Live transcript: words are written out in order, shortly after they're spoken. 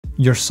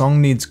Your song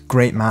needs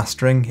great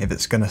mastering if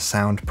it's going to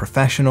sound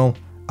professional,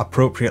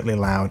 appropriately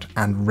loud,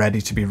 and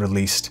ready to be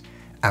released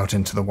out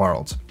into the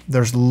world.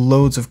 There's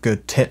loads of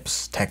good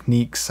tips,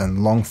 techniques,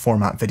 and long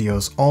format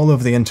videos all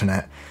over the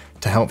internet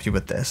to help you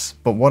with this,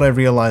 but what I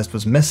realized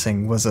was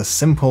missing was a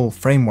simple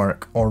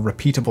framework or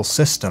repeatable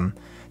system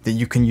that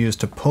you can use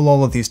to pull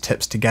all of these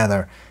tips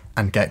together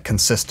and get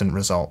consistent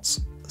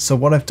results. So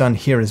what I've done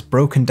here is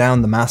broken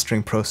down the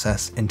mastering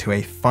process into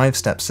a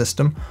 5-step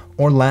system,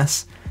 or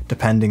less,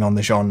 depending on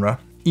the genre.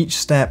 Each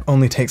step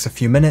only takes a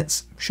few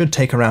minutes, should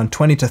take around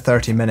 20 to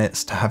 30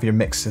 minutes to have your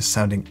mixes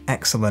sounding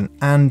excellent,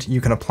 and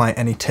you can apply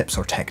any tips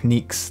or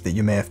techniques that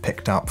you may have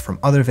picked up from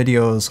other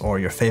videos or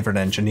your favorite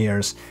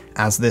engineers,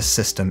 as this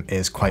system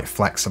is quite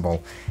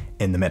flexible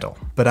in the middle.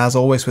 But as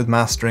always with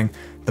mastering,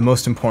 the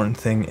most important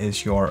thing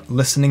is your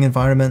listening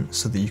environment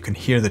so that you can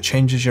hear the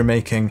changes you're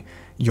making,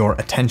 your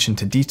attention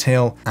to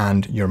detail,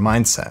 and your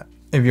mindset.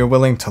 If you're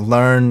willing to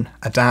learn,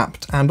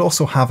 adapt, and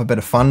also have a bit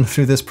of fun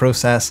through this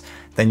process,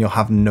 then you'll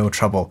have no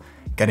trouble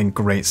getting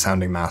great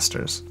sounding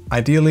masters.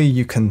 Ideally,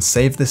 you can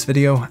save this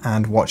video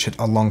and watch it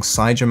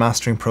alongside your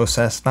mastering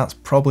process. That's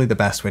probably the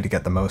best way to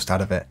get the most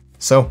out of it.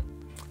 So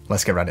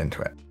let's get right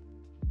into it.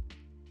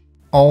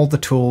 All the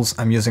tools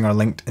I'm using are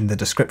linked in the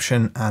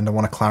description, and I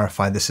want to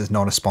clarify this is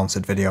not a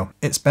sponsored video.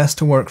 It's best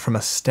to work from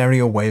a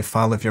stereo wave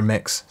file of your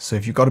mix, so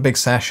if you've got a big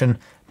session,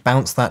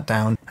 bounce that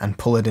down and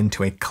pull it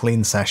into a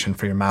clean session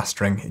for your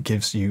mastering. It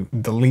gives you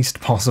the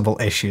least possible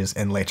issues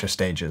in later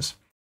stages.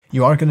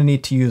 You are going to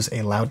need to use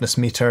a loudness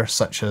meter,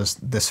 such as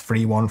this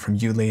free one from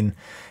Ulean.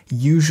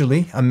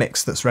 Usually a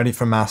mix that's ready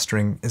for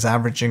mastering is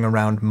averaging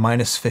around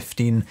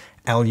 -15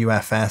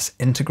 LUFS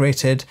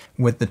integrated,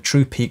 with the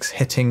true peaks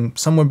hitting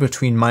somewhere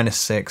between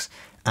 -6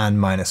 and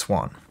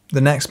 -1. The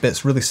next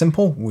bit's really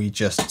simple. We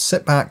just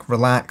sit back,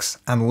 relax,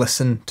 and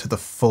listen to the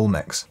full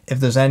mix.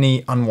 If there's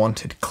any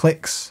unwanted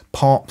clicks,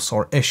 pops,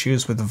 or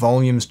issues with the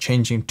volumes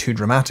changing too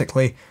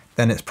dramatically,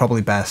 then it's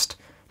probably best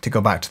to go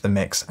back to the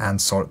mix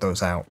and sort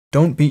those out.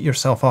 Don't beat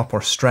yourself up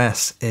or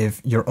stress if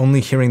you're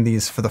only hearing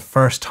these for the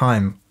first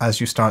time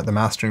as you start the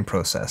mastering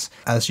process.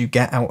 As you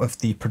get out of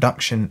the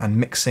production and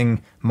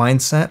mixing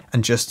mindset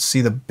and just see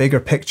the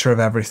bigger picture of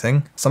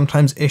everything,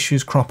 sometimes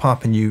issues crop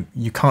up and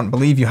you can't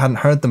believe you hadn't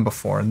heard them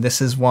before. And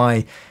this is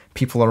why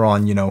people are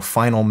on,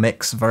 final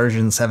mix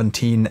version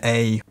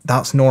 17A.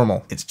 That's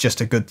normal. It's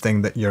just a good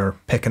thing that you're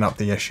picking up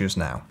the issues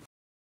now.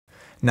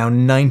 Now,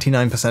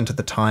 99% of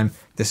the time,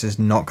 this is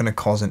not going to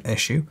cause an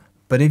issue,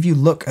 but if you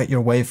look at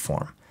your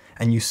waveform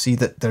and you see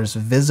that there's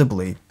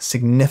visibly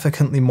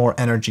significantly more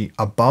energy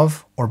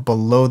above or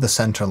below the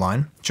center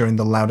line during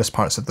the loudest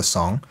parts of the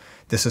song,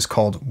 this is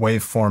called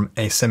waveform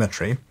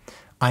asymmetry,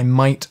 I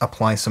might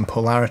apply some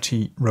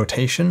polarity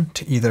rotation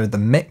to either the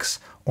mix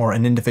or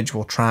an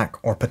individual track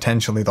or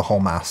potentially the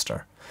whole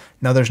master.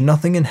 Now, there's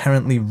nothing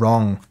inherently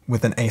wrong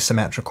with an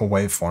asymmetrical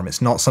waveform.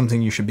 It's not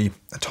something you should be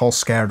at all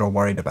scared or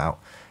worried about.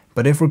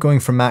 But if we're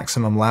going for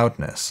maximum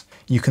loudness,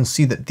 you can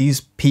see that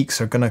these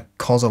peaks are going to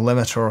cause a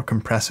limiter or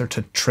compressor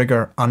to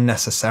trigger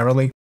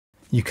unnecessarily.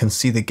 You can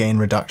see the gain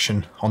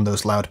reduction on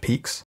those loud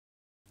peaks.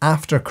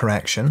 After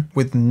correction,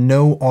 with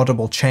no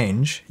audible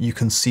change, you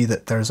can see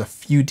that there's a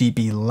few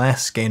dB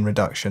less gain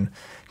reduction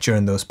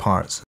during those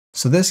parts.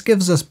 So this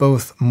gives us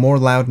both more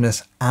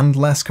loudness and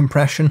less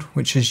compression,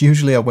 which is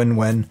usually a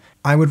win-win.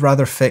 I would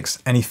rather fix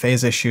any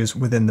phase issues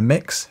within the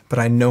mix, but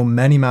I know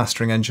many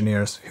mastering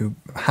engineers who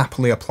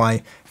happily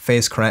apply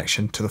phase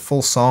correction to the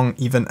full song,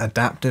 even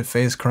adaptive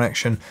phase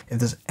correction. If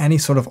there's any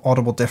sort of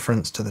audible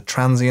difference to the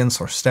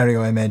transients or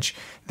stereo image,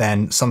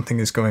 then something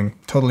is going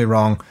totally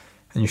wrong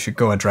and you should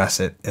go address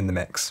it in the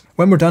mix.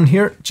 When we're done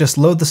here, just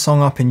load the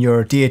song up in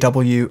your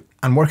DAW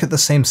and work at the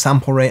same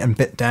sample rate and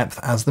bit depth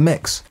as the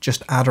mix.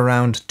 Just add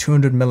around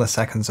 200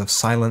 milliseconds of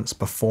silence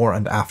before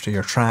and after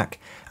your track,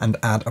 and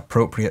add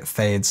appropriate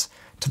fades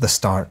to the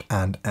start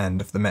and end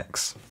of the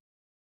mix.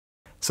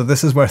 So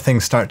this is where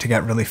things start to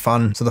get really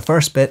fun. So the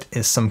first bit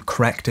is some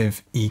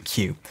corrective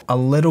EQ. A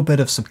little bit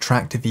of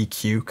subtractive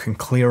EQ can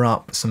clear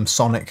up some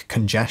sonic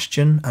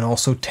congestion and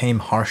also tame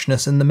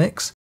harshness in the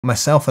mix.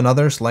 Myself and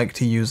others like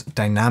to use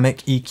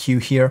dynamic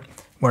EQ here,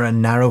 where a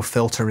narrow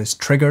filter is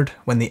triggered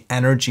when the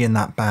energy in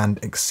that band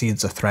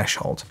exceeds a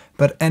threshold.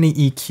 But any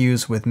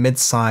EQs with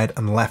mid-side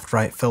and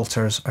left-right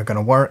filters are going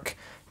to work,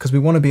 because we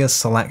want to be as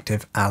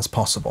selective as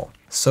possible.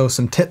 So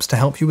some tips to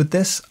help you with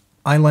this.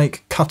 I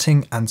like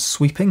cutting and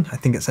sweeping. I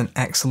think it's an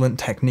excellent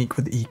technique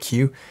with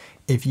EQ.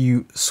 If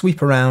you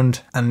sweep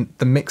around and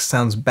the mix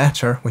sounds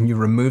better when you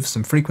remove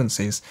some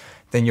frequencies,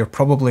 then you're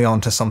probably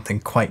onto something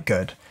quite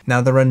good.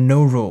 Now, there are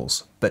no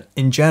rules, but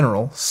in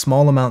general,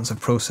 small amounts of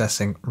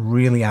processing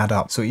really add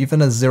up. So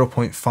even a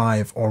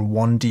 0.5 or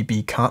 1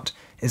 dB cut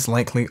is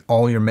likely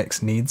all your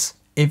mix needs.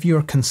 If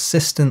you're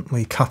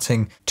consistently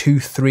cutting 2,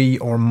 3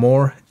 or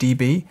more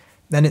dB,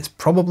 then it's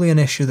probably an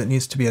issue that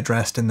needs to be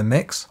addressed in the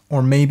mix,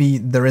 or maybe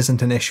there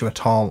isn't an issue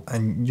at all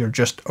and you're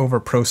just over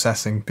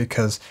processing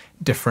because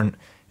different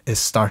is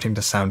starting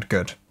to sound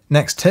good.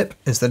 Next tip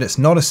is that it's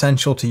not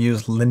essential to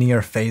use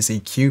linear phase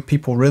EQ.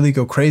 People really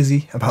go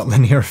crazy about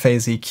linear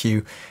phase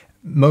EQ.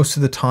 Most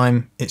of the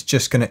time, it's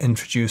just going to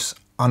introduce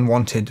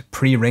unwanted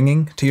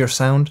pre-ringing to your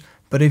sound.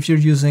 But if you're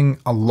using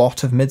a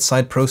lot of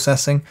mid-side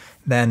processing,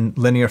 then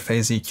linear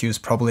phase EQ is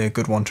probably a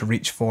good one to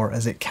reach for,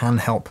 as it can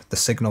help the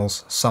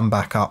signals sum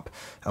back up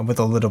with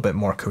a little bit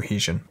more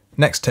cohesion.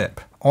 Next tip,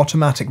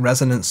 automatic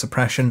resonance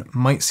suppression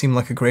might seem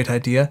like a great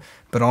idea,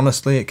 but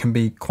honestly it can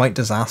be quite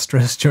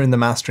disastrous during the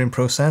mastering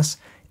process.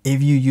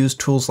 If you use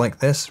tools like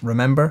this,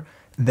 remember,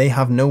 they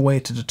have no way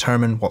to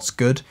determine what's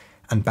good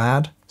and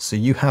bad, so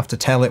you have to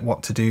tell it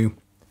what to do,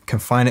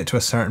 confine it to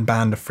a certain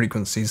band of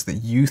frequencies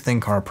that you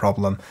think are a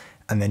problem,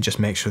 and then just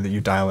make sure that you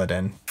dial it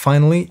in.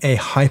 Finally, a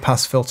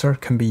high-pass filter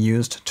can be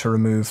used to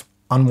remove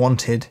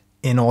unwanted,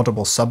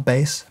 inaudible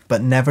sub-bass,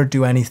 but never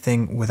do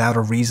anything without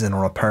a reason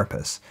or a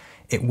purpose.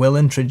 It will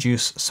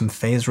introduce some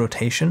phase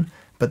rotation,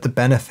 but the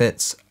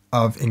benefits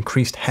of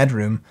increased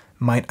headroom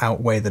might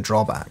outweigh the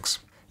drawbacks.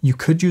 You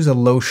could use a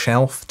low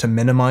shelf to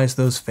minimize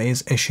those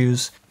phase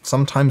issues.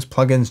 Sometimes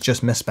plugins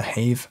just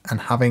misbehave, and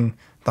having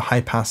the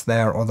high pass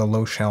there or the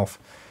low shelf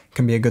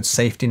can be a good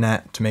safety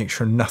net to make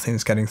sure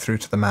nothing's getting through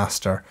to the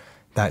master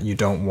that you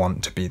don't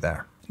want to be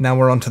there. Now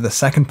we're on to the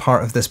second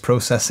part of this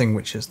processing,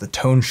 which is the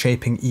tone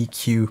shaping,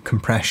 EQ,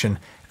 compression,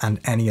 and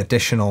any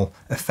additional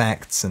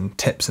effects and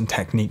tips and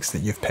techniques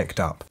that you've picked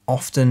up.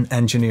 Often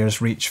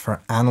engineers reach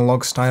for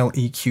analog style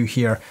EQ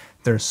here.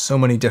 There's so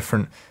many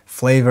different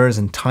flavors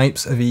and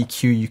types of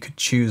EQ you could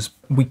choose.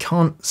 We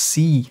can't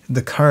see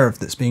the curve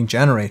that's being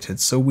generated,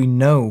 so we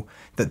know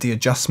that the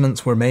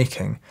adjustments we're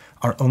making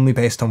are only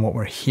based on what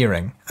we're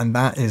hearing, and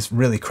that is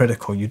really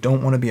critical. You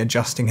don't want to be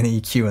adjusting an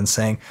EQ and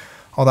saying,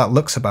 oh, that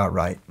looks about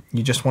right.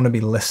 You just want to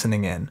be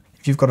listening in.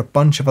 If you've got a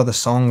bunch of other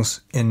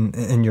songs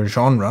in your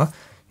genre,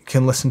 you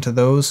can listen to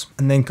those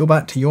and then go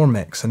back to your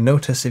mix and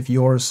notice if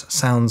yours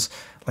sounds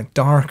like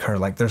darker,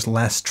 like there's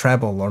less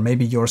treble, or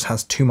maybe yours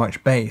has too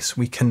much bass.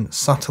 We can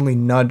subtly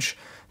nudge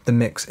the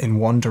mix in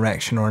one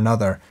direction or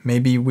another.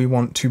 Maybe we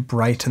want to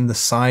brighten the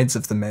sides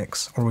of the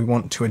mix, or we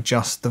want to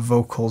adjust the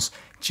vocals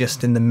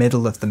just in the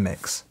middle of the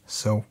mix.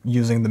 So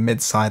using the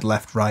mid-side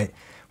left-right,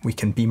 we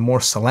can be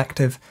more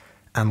selective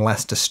and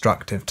less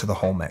destructive to the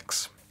whole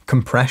mix.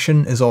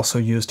 Compression is also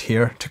used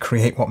here to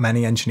create what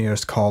many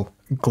engineers call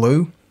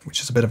glue, which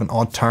is a bit of an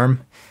odd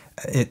term.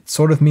 It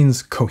sort of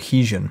means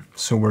cohesion.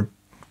 So we're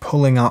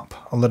pulling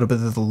up a little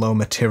bit of the low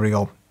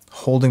material,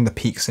 holding the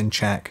peaks in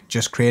check,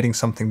 just creating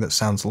something that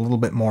sounds a little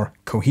bit more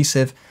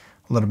cohesive,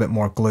 a little bit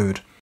more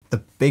glued.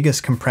 The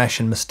biggest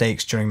compression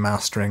mistakes during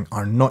mastering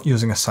are not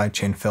using a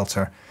sidechain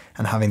filter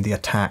and having the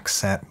attack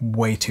set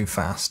way too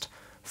fast.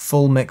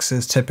 Full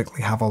mixes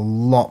typically have a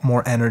lot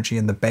more energy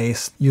in the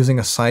bass. Using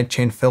a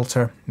sidechain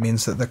filter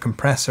means that the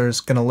compressor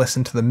is going to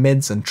listen to the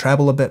mids and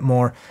treble a bit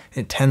more.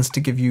 It tends to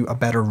give you a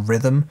better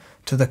rhythm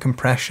to the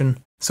compression.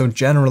 So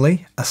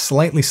generally, a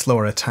slightly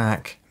slower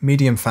attack,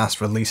 medium fast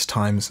release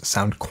times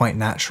sound quite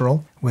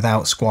natural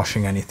without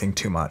squashing anything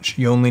too much.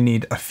 You only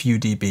need a few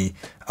dB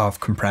of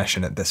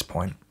compression at this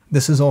point.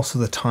 This is also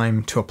the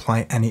time to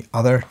apply any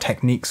other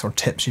techniques or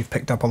tips you've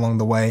picked up along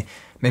the way.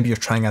 Maybe you're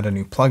trying out a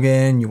new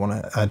plugin, you want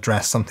to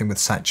address something with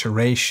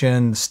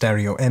saturation,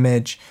 stereo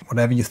image,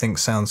 whatever you think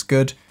sounds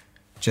good,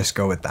 just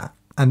go with that.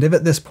 And if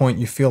at this point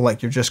you feel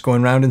like you're just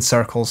going round in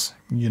circles,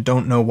 you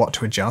don't know what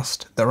to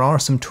adjust, there are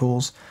some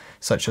tools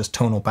such as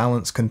tonal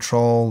balance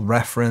control,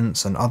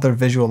 reference, and other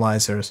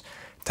visualizers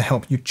to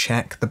help you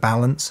check the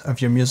balance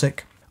of your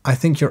music. I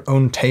think your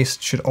own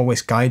taste should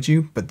always guide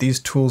you, but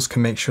these tools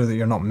can make sure that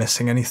you're not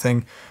missing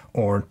anything,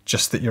 or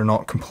just that you're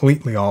not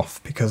completely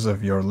off because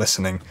of your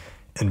listening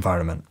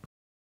environment.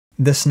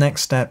 This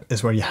next step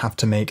is where you have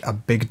to make a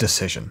big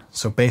decision.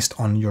 So based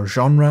on your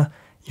genre,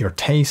 your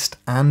taste,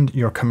 and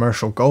your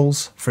commercial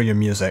goals for your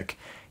music,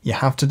 you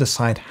have to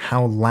decide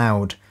how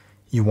loud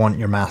you want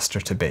your master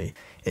to be.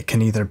 It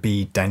can either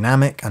be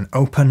dynamic and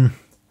open,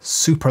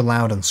 super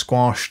loud and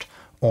squashed,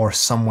 or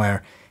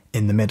somewhere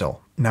in the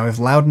middle. Now, if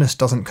loudness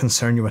doesn't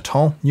concern you at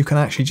all, you can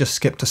actually just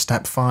skip to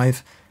step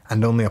 5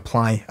 and only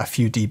apply a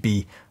few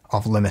dB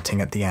of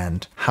limiting at the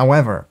end.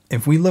 However,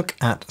 if we look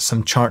at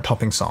some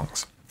chart-topping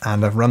songs,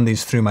 and I've run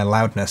these through my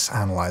loudness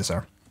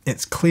analyzer,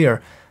 it's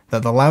clear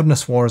that the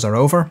loudness wars are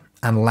over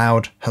and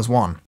loud has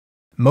won.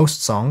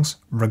 Most songs,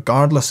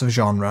 regardless of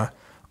genre,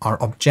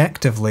 are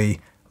objectively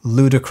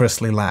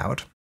ludicrously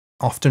loud,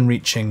 often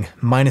reaching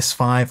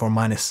 -5 or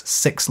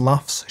 -6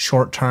 LUFS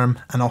short term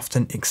and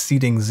often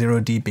exceeding 0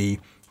 dB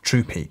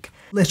true peak.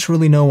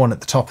 Literally no one at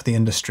the top of the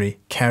industry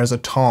cares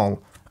at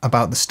all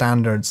about the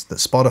standards that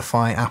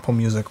Spotify, Apple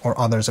Music, or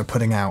others are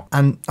putting out.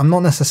 And I'm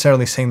not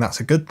necessarily saying that's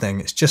a good thing,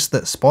 it's just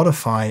that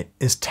Spotify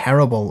is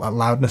terrible at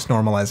loudness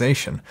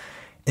normalization.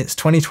 It's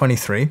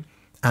 2023,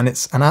 and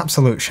it's an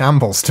absolute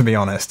shambles, to be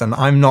honest, and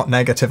I'm not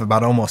negative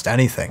about almost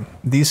anything.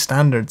 These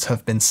standards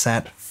have been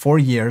set for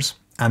years,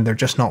 and they're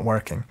just not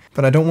working.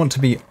 But I don't want to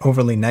be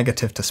overly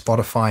negative to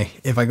Spotify.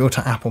 If I go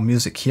to Apple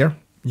Music here,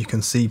 you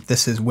can see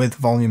this is with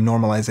volume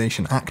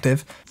normalization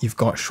active. You've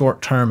got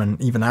short-term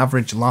and even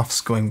average LUFS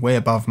going way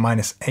above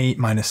 -8,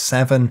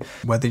 -7.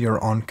 Whether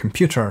you're on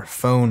computer,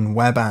 phone,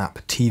 web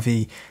app,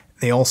 TV,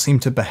 they all seem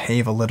to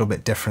behave a little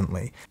bit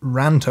differently.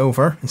 Rant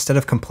over, instead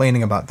of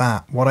complaining about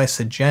that, what I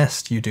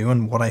suggest you do,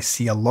 and what I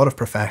see a lot of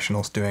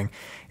professionals doing,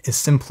 is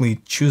simply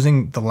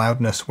choosing the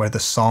loudness where the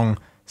song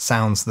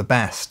sounds the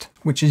best,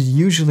 which is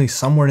usually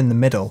somewhere in the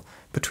middle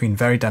between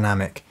very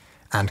dynamic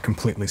and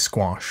completely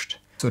squashed.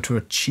 So to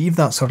achieve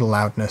that sort of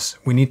loudness,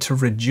 we need to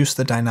reduce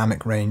the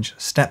dynamic range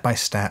step by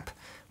step.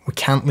 We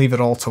can't leave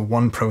it all to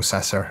one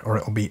processor or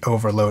it'll be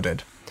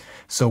overloaded.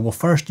 So we'll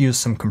first use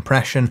some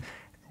compression,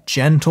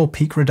 gentle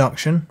peak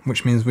reduction,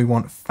 which means we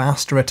want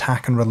faster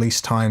attack and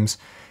release times,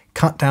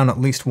 cut down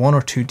at least 1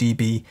 or 2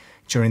 dB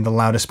during the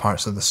loudest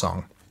parts of the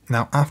song.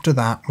 Now after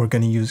that, we're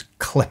going to use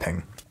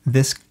clipping.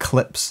 This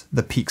clips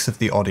the peaks of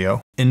the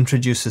audio,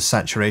 introduces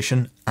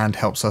saturation, and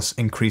helps us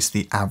increase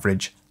the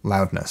average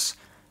loudness.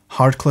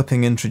 Hard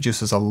clipping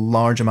introduces a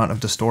large amount of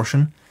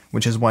distortion,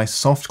 which is why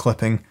soft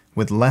clipping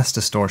with less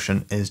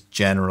distortion is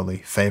generally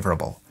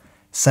favorable.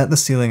 Set the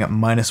ceiling at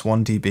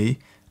 -1 dB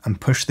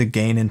and push the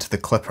gain into the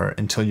clipper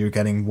until you're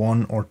getting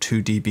 1 or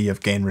 2 dB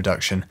of gain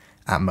reduction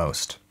at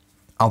most.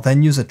 I'll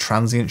then use a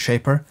transient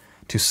shaper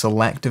to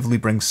selectively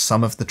bring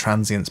some of the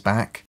transients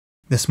back.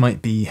 This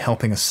might be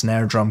helping a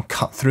snare drum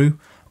cut through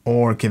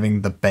or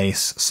giving the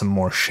bass some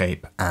more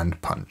shape and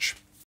punch.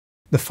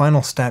 The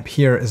final step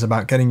here is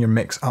about getting your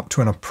mix up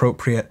to an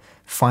appropriate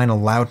final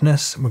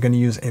loudness. We're going to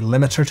use a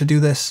limiter to do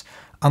this.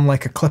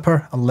 Unlike a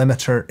clipper, a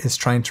limiter is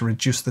trying to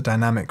reduce the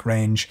dynamic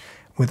range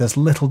with as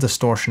little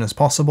distortion as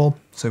possible.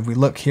 So if we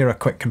look here, a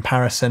quick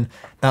comparison,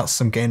 that's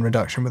some gain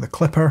reduction with a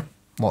clipper,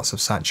 lots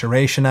of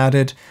saturation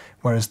added,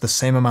 whereas the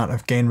same amount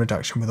of gain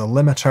reduction with a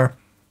limiter,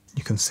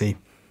 you can see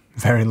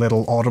very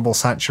little audible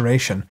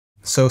saturation.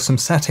 So some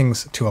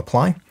settings to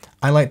apply.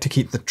 I like to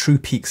keep the true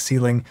peak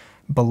ceiling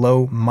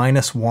below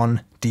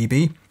 -1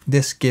 dB.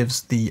 This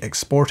gives the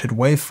exported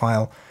wave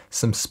file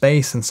some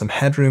space and some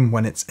headroom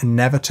when it's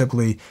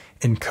inevitably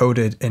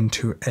encoded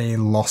into a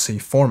lossy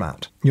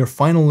format. Your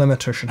final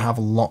limiter should have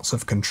lots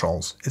of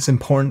controls. It's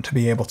important to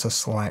be able to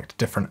select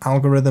different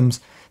algorithms,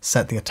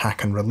 set the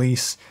attack and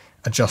release,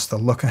 adjust the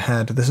look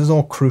ahead. This is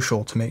all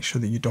crucial to make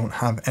sure that you don't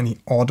have any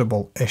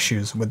audible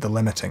issues with the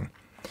limiting.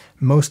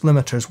 Most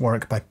limiters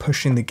work by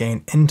pushing the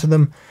gain into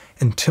them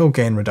until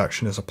gain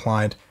reduction is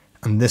applied,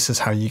 and this is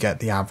how you get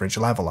the average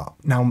level up.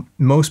 Now,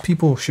 most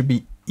people should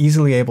be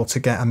easily able to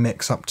get a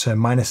mix up to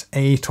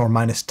 -8 or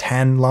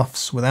 -10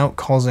 LUFS without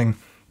causing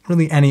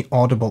really any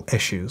audible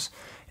issues.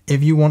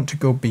 If you want to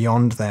go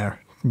beyond there,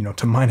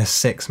 to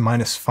 -6,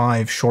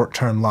 -5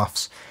 short-term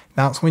LUFS,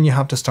 that's when you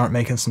have to start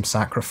making some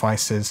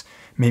sacrifices,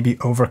 maybe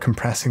over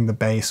compressing the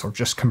bass or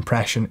just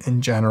compression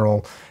in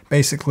general.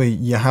 Basically,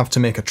 you have to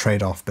make a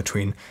trade-off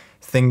between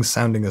things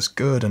sounding as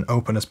good and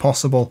open as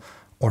possible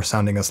or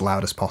sounding as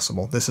loud as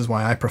possible. This is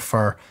why I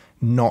prefer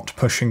not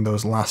pushing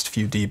those last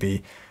few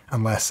dB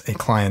unless a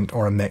client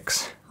or a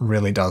mix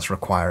really does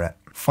require it.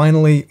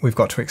 Finally, we've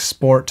got to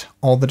export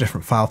all the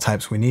different file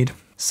types we need.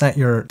 Set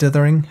your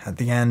dithering at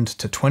the end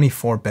to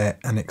 24-bit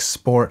and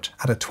export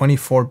at a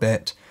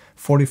 24-bit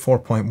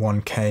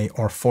 44.1K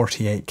or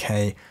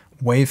 48K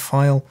wave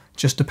file,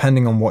 just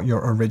depending on what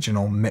your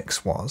original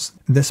mix was.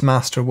 This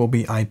master will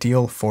be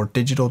ideal for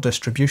digital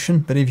distribution,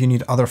 but if you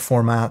need other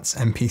formats,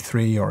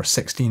 MP3 or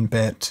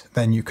 16-bit,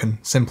 then you can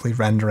simply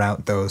render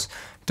out those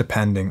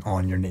depending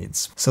on your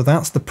needs. So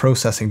that's the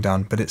processing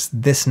done, but it's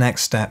this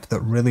next step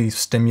that really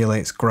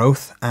stimulates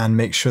growth and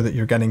makes sure that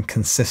you're getting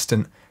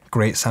consistent,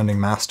 great sounding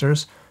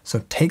masters.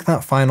 So take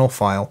that final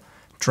file,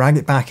 drag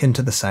it back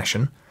into the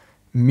session,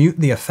 mute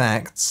the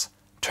effects,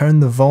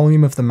 turn the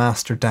volume of the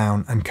master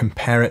down and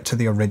compare it to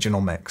the original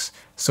mix.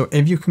 So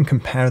if you can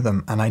compare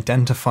them and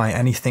identify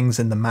any things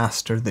in the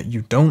master that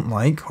you don't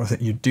like or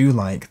that you do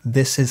like,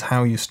 this is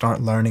how you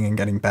start learning and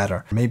getting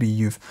better. Maybe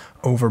you've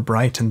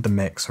over-brightened the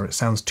mix or it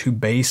sounds too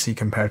bassy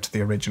compared to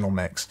the original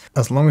mix.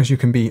 As long as you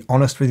can be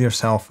honest with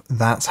yourself,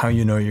 that's how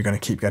you know you're going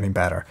to keep getting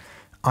better.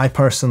 I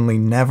personally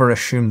never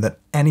assume that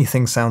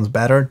anything sounds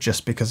better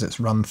just because it's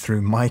run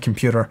through my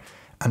computer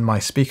and my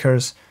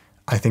speakers.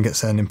 I think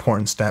it's an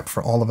important step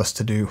for all of us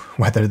to do,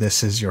 whether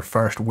this is your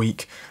first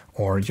week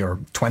or your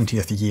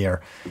 20th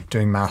year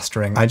doing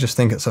mastering. I just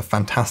think it's a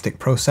fantastic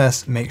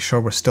process. Make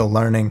sure we're still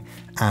learning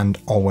and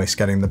always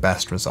getting the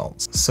best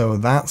results. So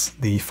that's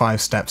the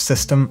 5-step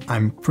system.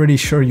 I'm pretty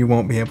sure you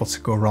won't be able to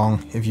go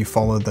wrong if you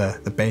follow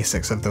the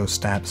basics of those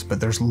steps, but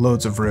there's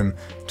loads of room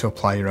to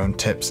apply your own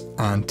tips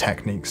and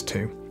techniques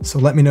too. So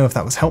let me know if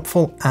that was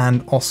helpful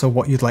and also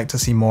what you'd like to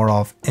see more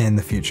of in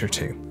the future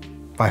too.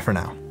 Bye for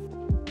now.